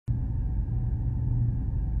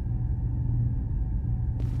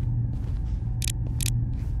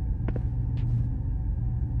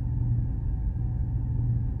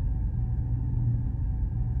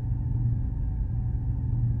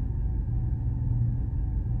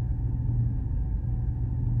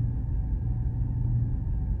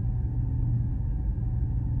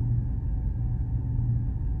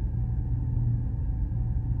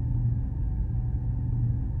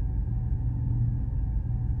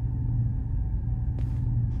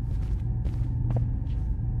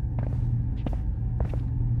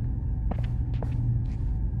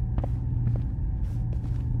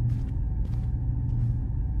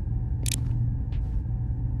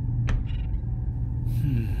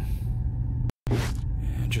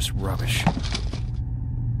Yeah, just rubbish.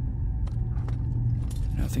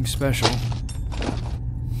 Nothing special.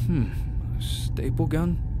 A staple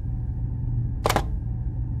gun?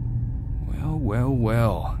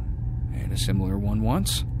 Well. I had a similar one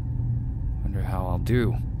once. Wonder how I'll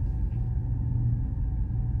do.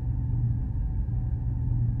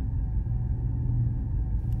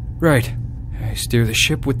 Right. I steer the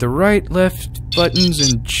ship with the right, left buttons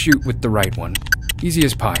and shoot with the right one. Easy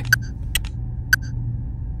as pie.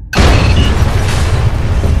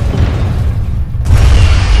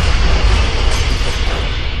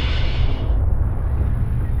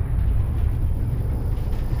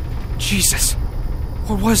 Jesus!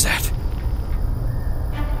 What was that?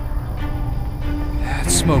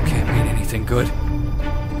 That smoke can't mean anything good.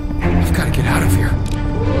 I've got to get out of here.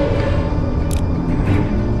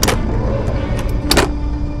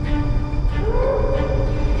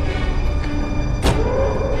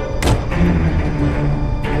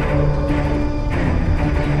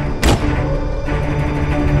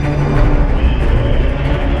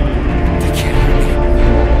 They can't hear me.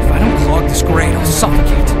 If I don't clog this grate, I'll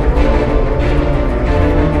suffocate.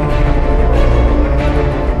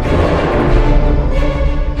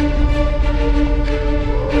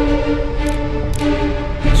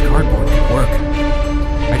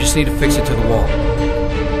 Just need to fix it to the wall.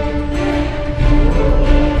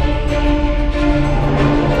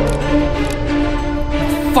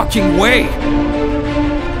 No fucking way!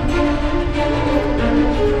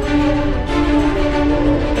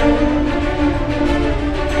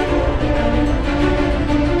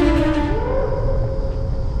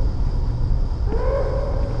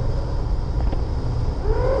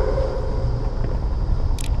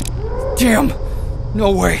 Damn!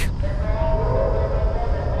 No way!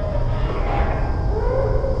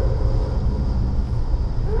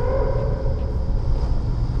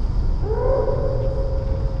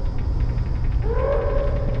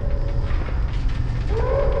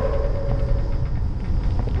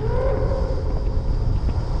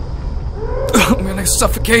 I'm gonna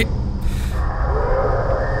suffocate.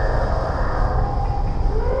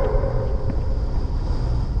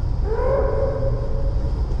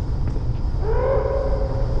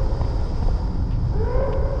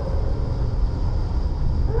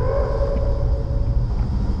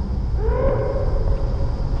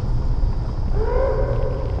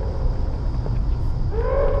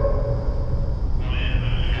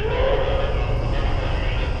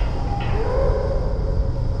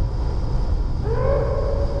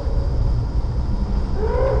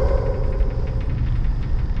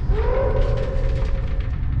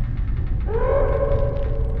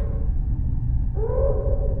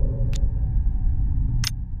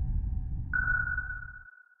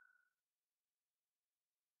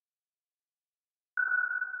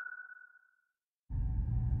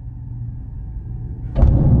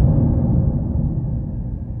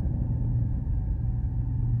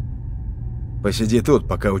 Посиди тут,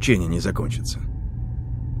 пока учение не закончится.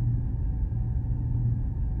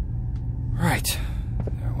 Right.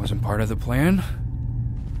 That wasn't part of the plan.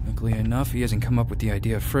 Luckily enough, he hasn't come up with the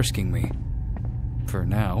idea of frisking me. For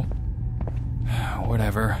now.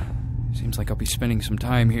 Whatever. Seems like I'll be spending some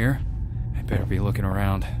time here. I better be looking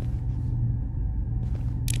around.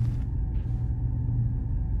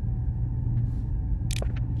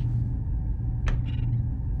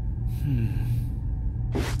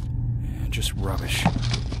 Yeah, just rubbish.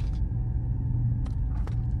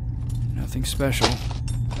 Nothing special.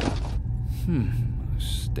 A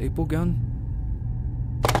staple gun?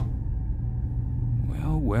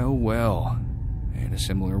 Well. I had a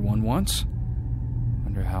similar one once.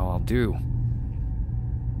 Wonder how I'll do.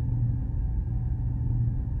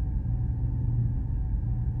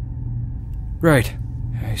 Right.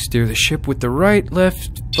 I steer the ship with the right,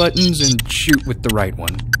 left buttons and shoot with the right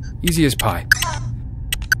one. Easy as pie.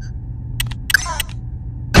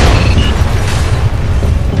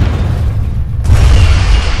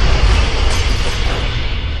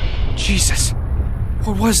 Jesus!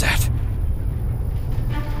 What was that?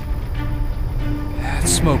 That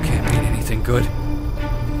smoke can't mean anything good.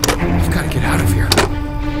 I've got to get out of here.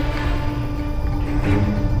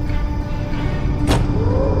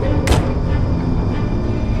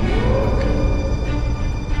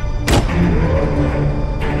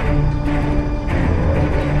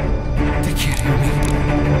 They can't hear me.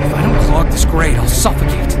 If I don't clog this grate, I'll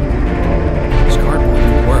suffocate. This cardboard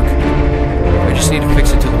could work. I just need to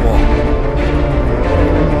fix it to the wall.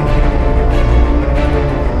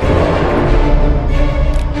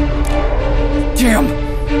 Damn!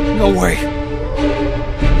 No way!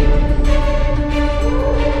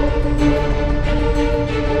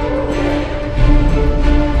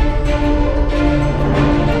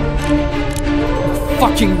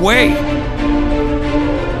 fucking way!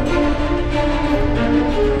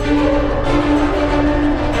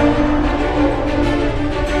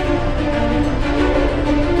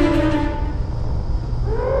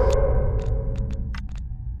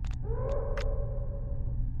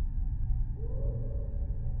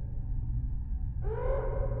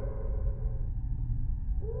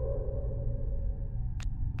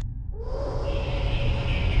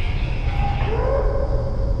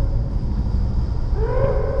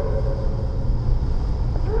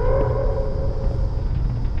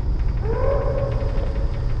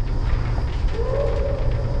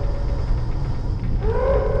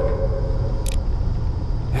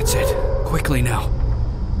 Now.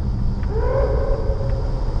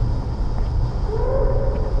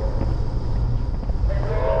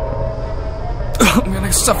 I'm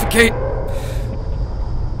gonna suffocate.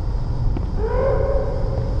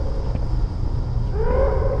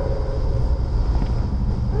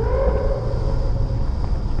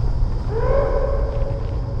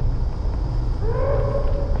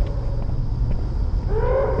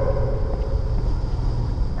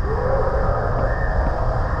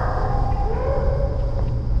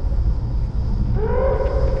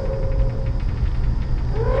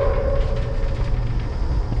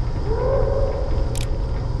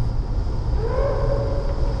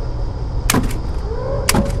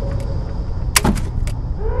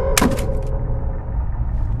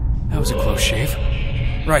 Shave.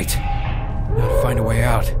 Right. Now to find a way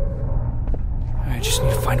out. I just need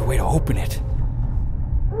to find a way to open it.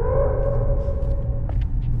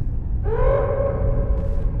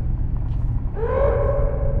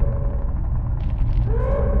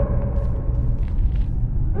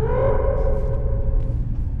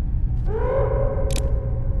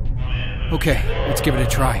 Okay, let's give it a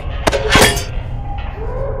try.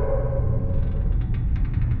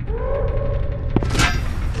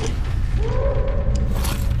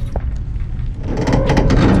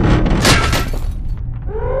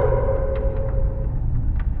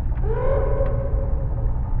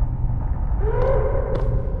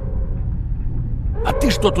 Ты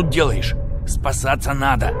что тут делаешь? Спасаться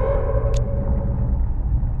надо.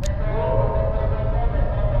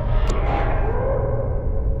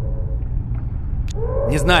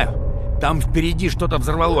 Не знаю. Там впереди что-то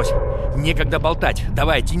взорвалось. Некогда болтать.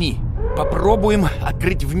 Давай, тяни. Попробуем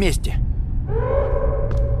открыть вместе.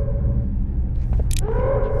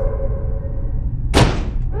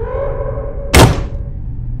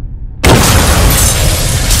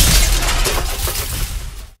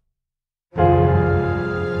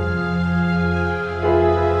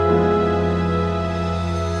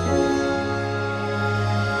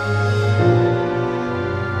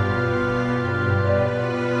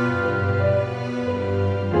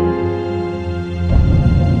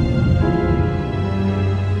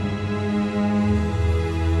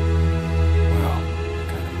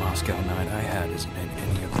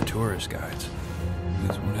 tourist guides.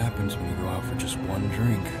 This is what happens when you go out for just one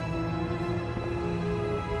drink.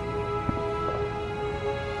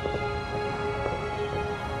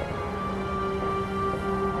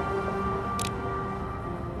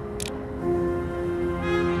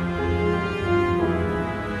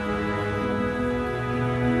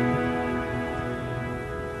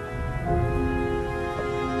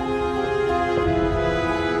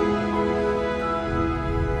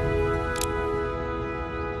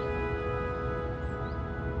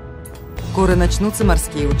 Скоро начнутся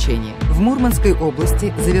морские учения. В Мурманской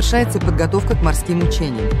области завершается подготовка к морским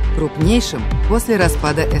учениям, крупнейшим после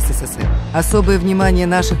распада СССР. Особое внимание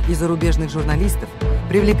наших и зарубежных журналистов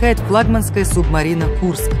привлекает флагманская субмарина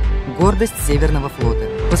 «КУРСК», гордость Северного флота.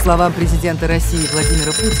 По словам президента России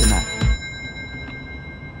Владимира Путина,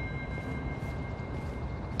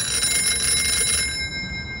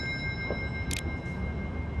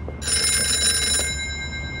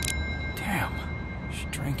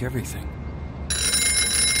 everything.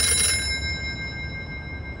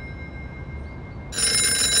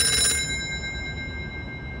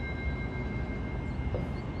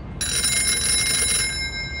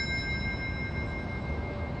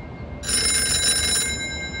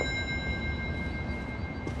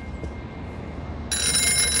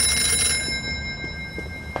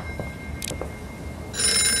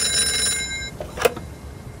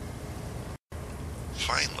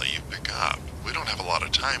 Finally, you pick up. We don't have a lot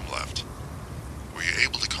of time left. Were you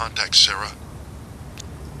able to contact Sarah?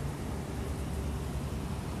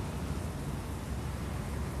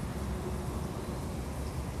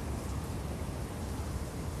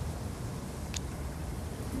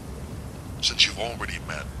 Since you've already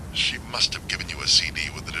met, she must have given you a CD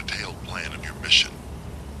with a detailed plan of your mission.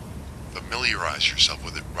 Familiarize yourself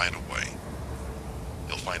with it right away.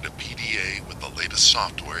 You'll find a PDA with the latest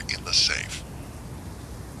software in the safe.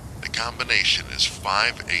 The combination is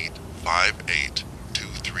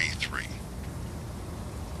 5858233.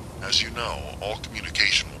 As you know, all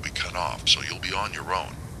communication will be cut off, so you'll be on your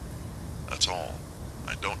own. That's all.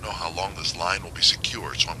 I don't know how long this line will be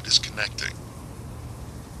secure, so I'm disconnecting.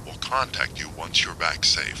 We'll contact you once you're back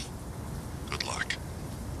safe. Good luck.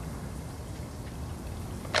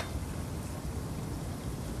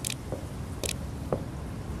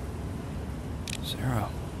 Sarah.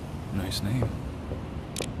 Nice name.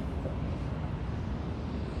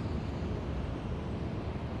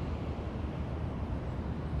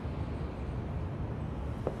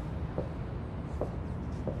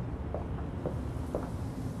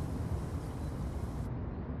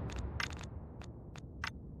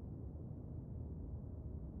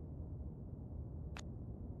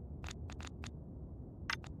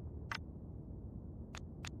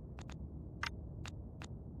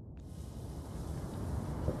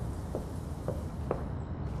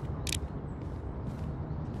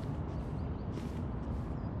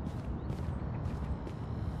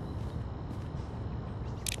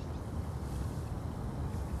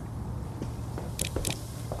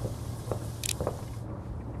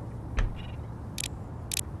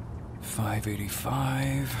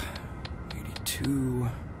 $585,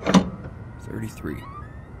 $82, $33.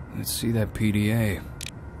 Let's see that PDA.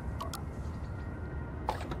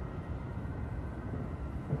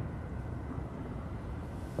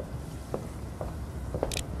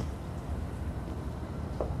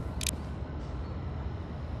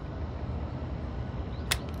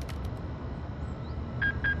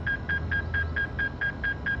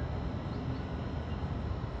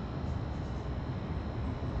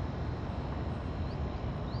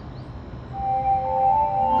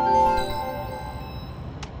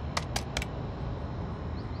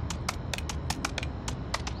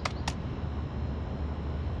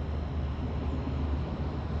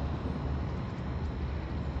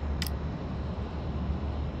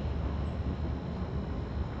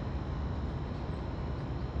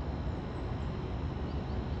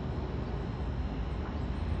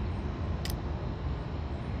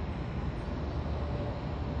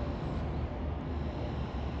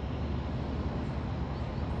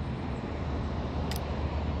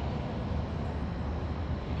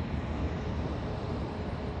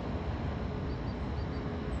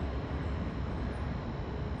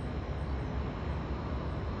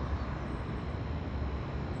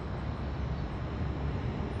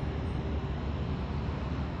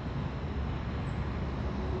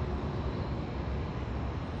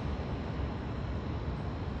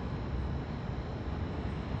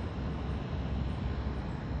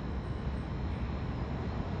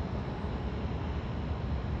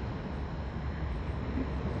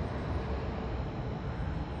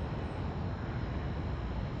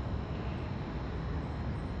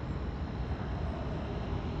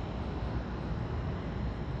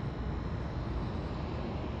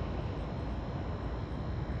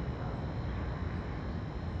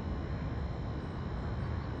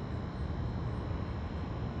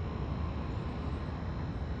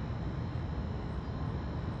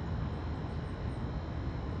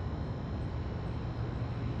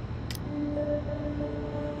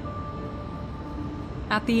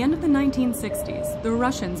 At the end of the 1960s, the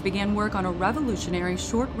Russians began work on a revolutionary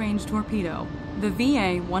short-range torpedo, the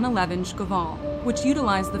VA-111 Shkval, which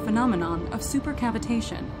utilized the phenomenon of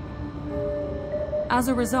supercavitation. As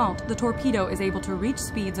a result, the torpedo is able to reach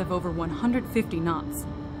speeds of over 150 knots,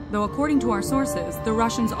 though according to our sources, the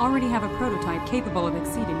Russians already have a prototype capable of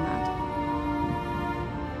exceeding that.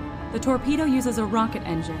 The torpedo uses a rocket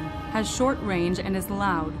engine, has short range, and is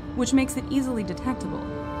loud, which makes it easily detectable.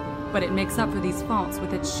 But it makes up for these faults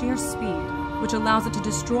with its sheer speed, which allows it to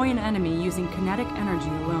destroy an enemy using kinetic energy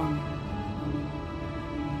alone.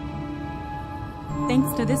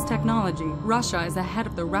 Thanks to this technology, Russia is ahead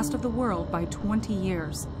of the rest of the world by 20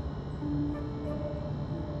 years.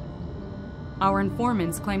 Our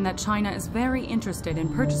informants claim that China is very interested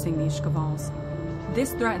in purchasing these Shkvals.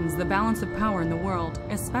 This threatens the balance of power in the world,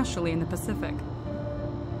 especially in the Pacific.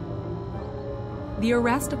 The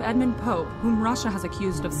arrest of Edmund Pope, whom Russia has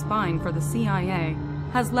accused of spying for the CIA,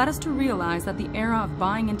 has led us to realize that the era of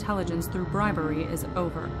buying intelligence through bribery is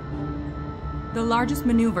over. The largest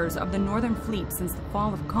maneuvers of the Northern Fleet since the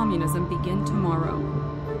fall of communism begin tomorrow.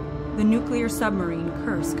 The nuclear submarine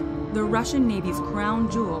KURSK, the Russian Navy's crown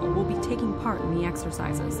jewel, will be taking part in the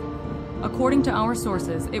exercises. According to our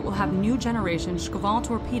sources, it will have new generation Shkval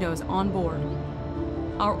torpedoes on board.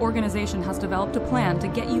 Our organization has developed a plan to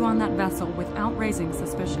get you on that vessel without raising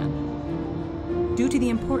suspicion. Due to the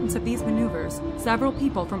importance of these maneuvers, several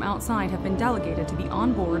people from outside have been delegated to be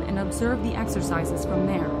on board and observe the exercises from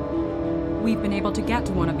there. We've been able to get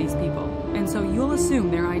to one of these people, and so you'll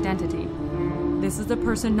assume their identity. This is a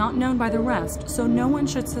person not known by the rest, so no one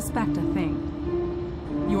should suspect a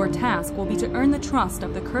thing. Your task will be to earn the trust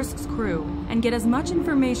of the KURSK's crew and get as much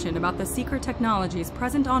information about the secret technologies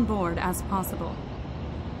present on board as possible.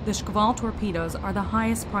 The Shkval torpedoes are the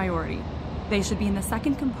highest priority. They should be in the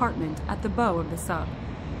second compartment at the bow of the sub.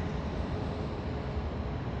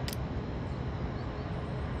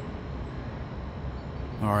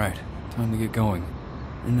 Alright, time to get going.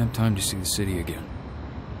 I didn't have time to see the city again.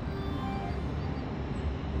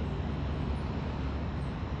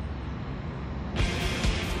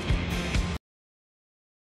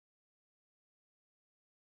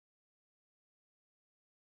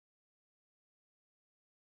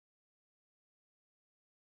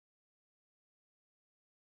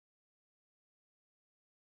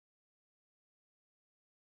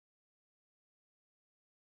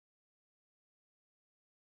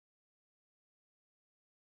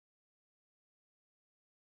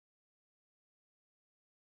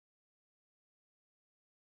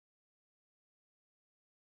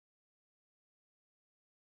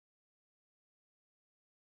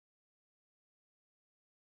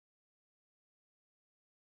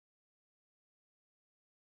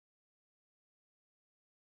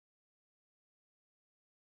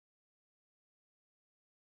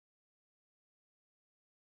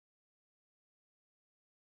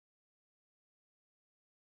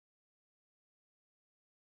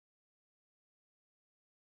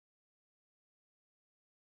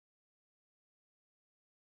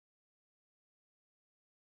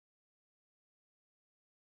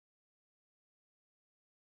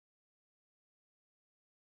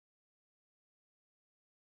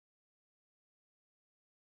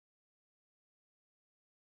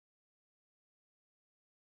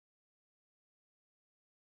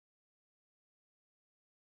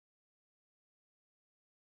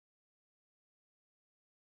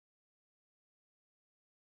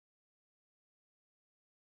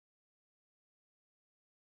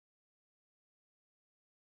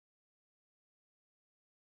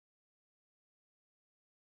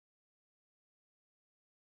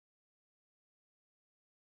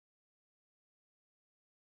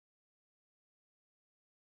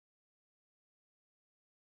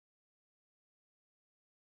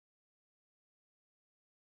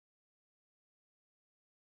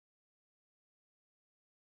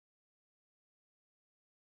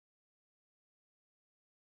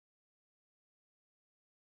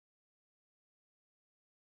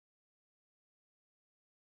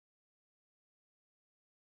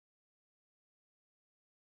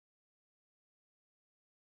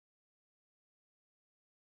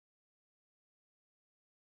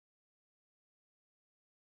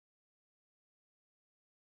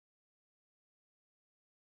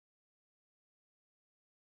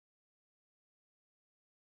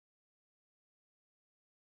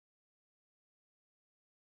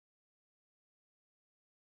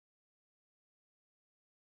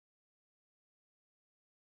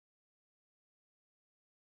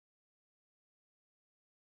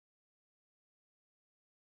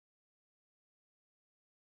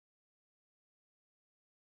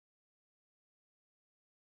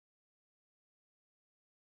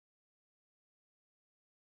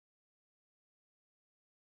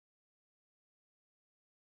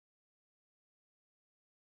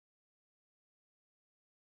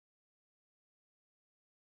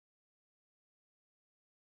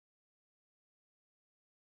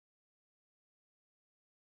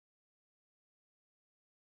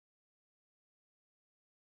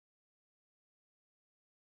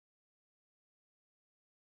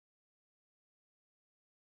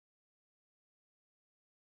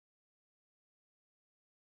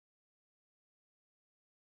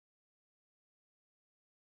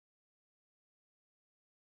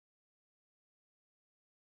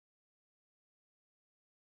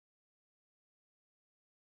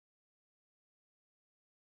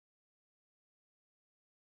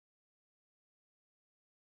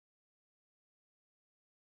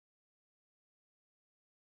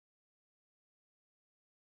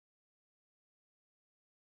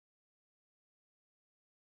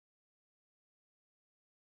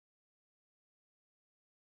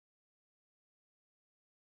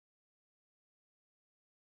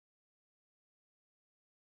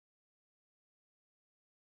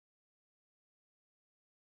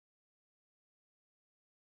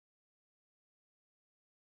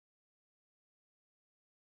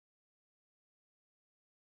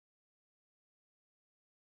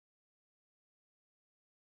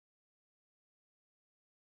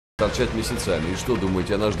 торчать месяцами. И что,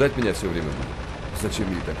 думаете, она ждать меня все время будет? Зачем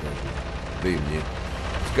ей такая? Да и мне.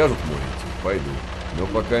 Скажут в море идти, пойду. Но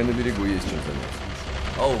пока и на берегу есть чем заняться.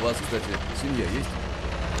 А у вас, кстати, семья есть?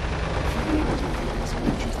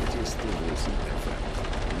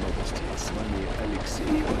 Новости. С вами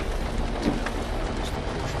Алексей.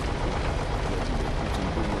 Путин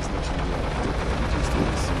был назначен главой правительства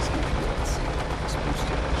Российской Федерации.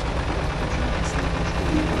 Спустя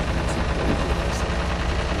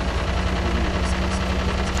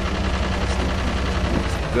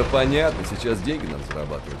Да понятно, сейчас деньги надо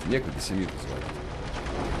зарабатывать. Некогда семью позвонить.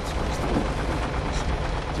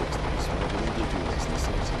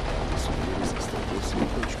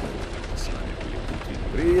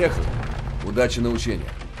 Приехал. Удачи на учениях.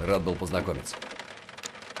 Рад был познакомиться.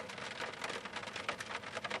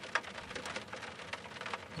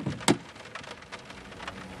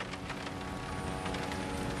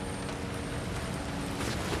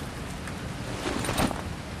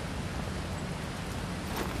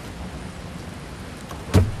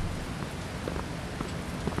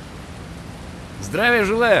 Здравия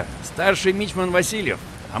желаю, старший мичман Васильев.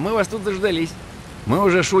 А мы вас тут дождались. Мы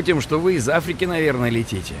уже шутим, что вы из Африки, наверное,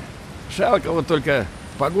 летите. Жалко, вот только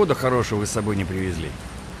погоду хорошую вы с собой не привезли.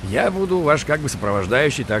 Я буду ваш как бы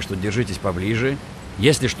сопровождающий, так что держитесь поближе.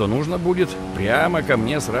 Если что нужно будет, прямо ко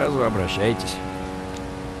мне сразу обращайтесь.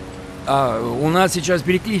 А у нас сейчас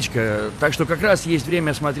перекличка, так что как раз есть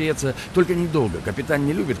время осмотреться, только недолго. Капитан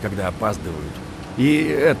не любит, когда опаздывают. И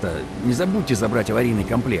это, не забудьте забрать аварийный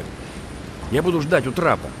комплект. Я буду ждать у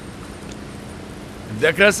трапа.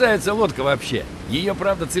 Да красавица лодка вообще. Ее,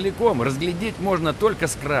 правда, целиком разглядеть можно только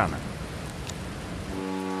с крана.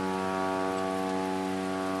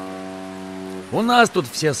 У нас тут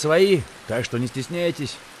все свои, так что не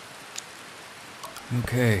стесняйтесь.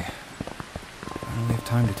 Okay. I only have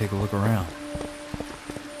time to take a look around.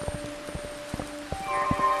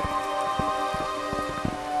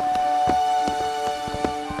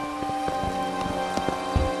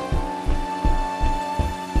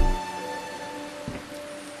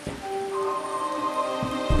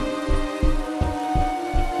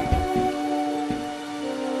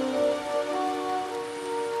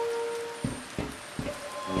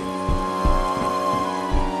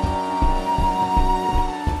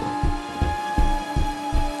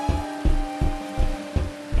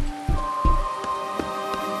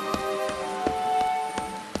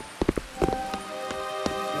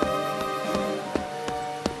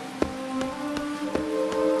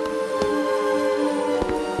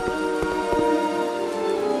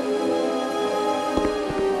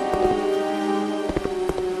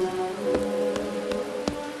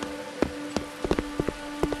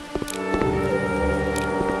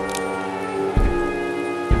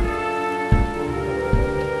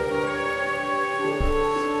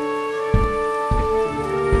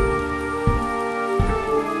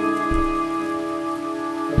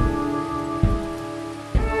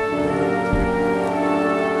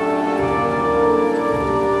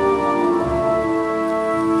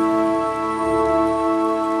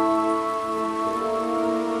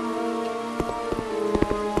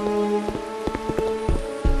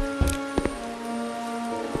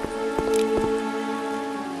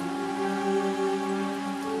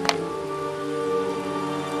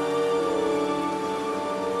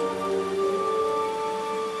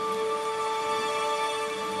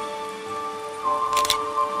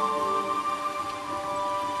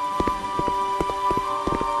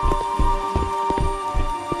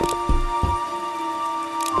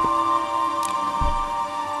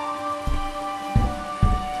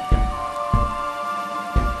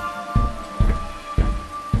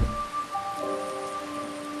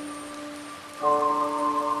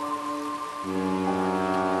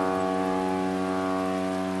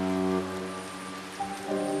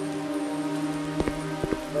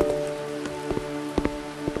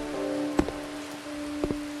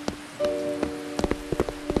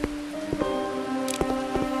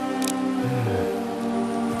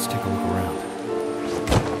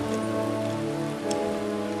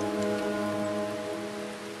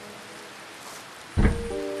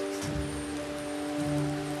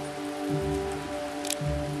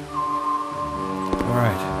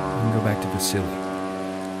 Silly.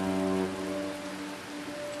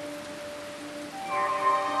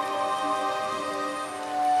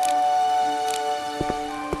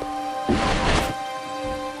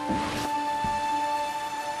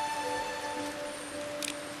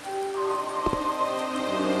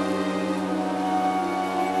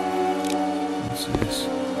 What's this?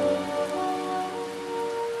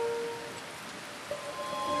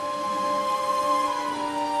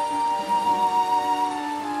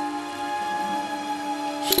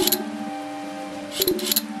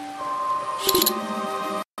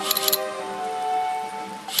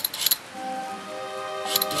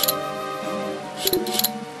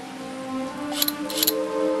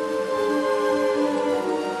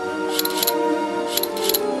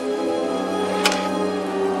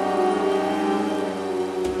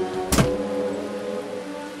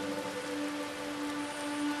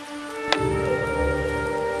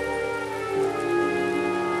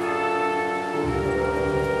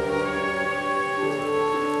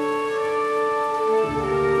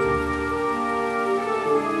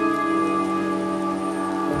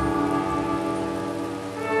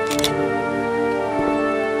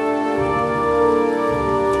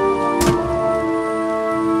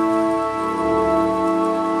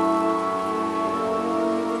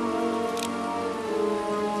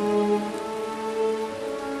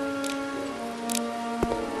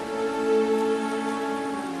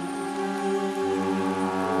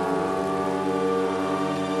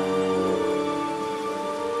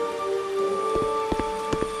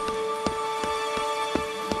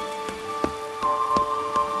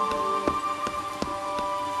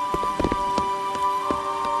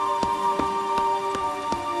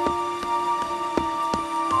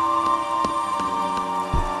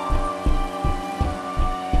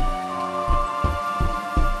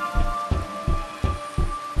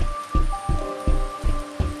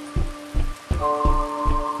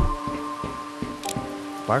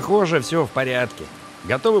 Похоже, все в порядке.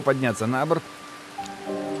 Готовы подняться на борт?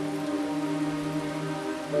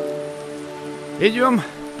 Идем,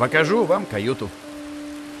 покажу вам каюту.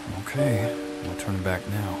 Okay, we'll turn back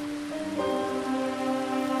now.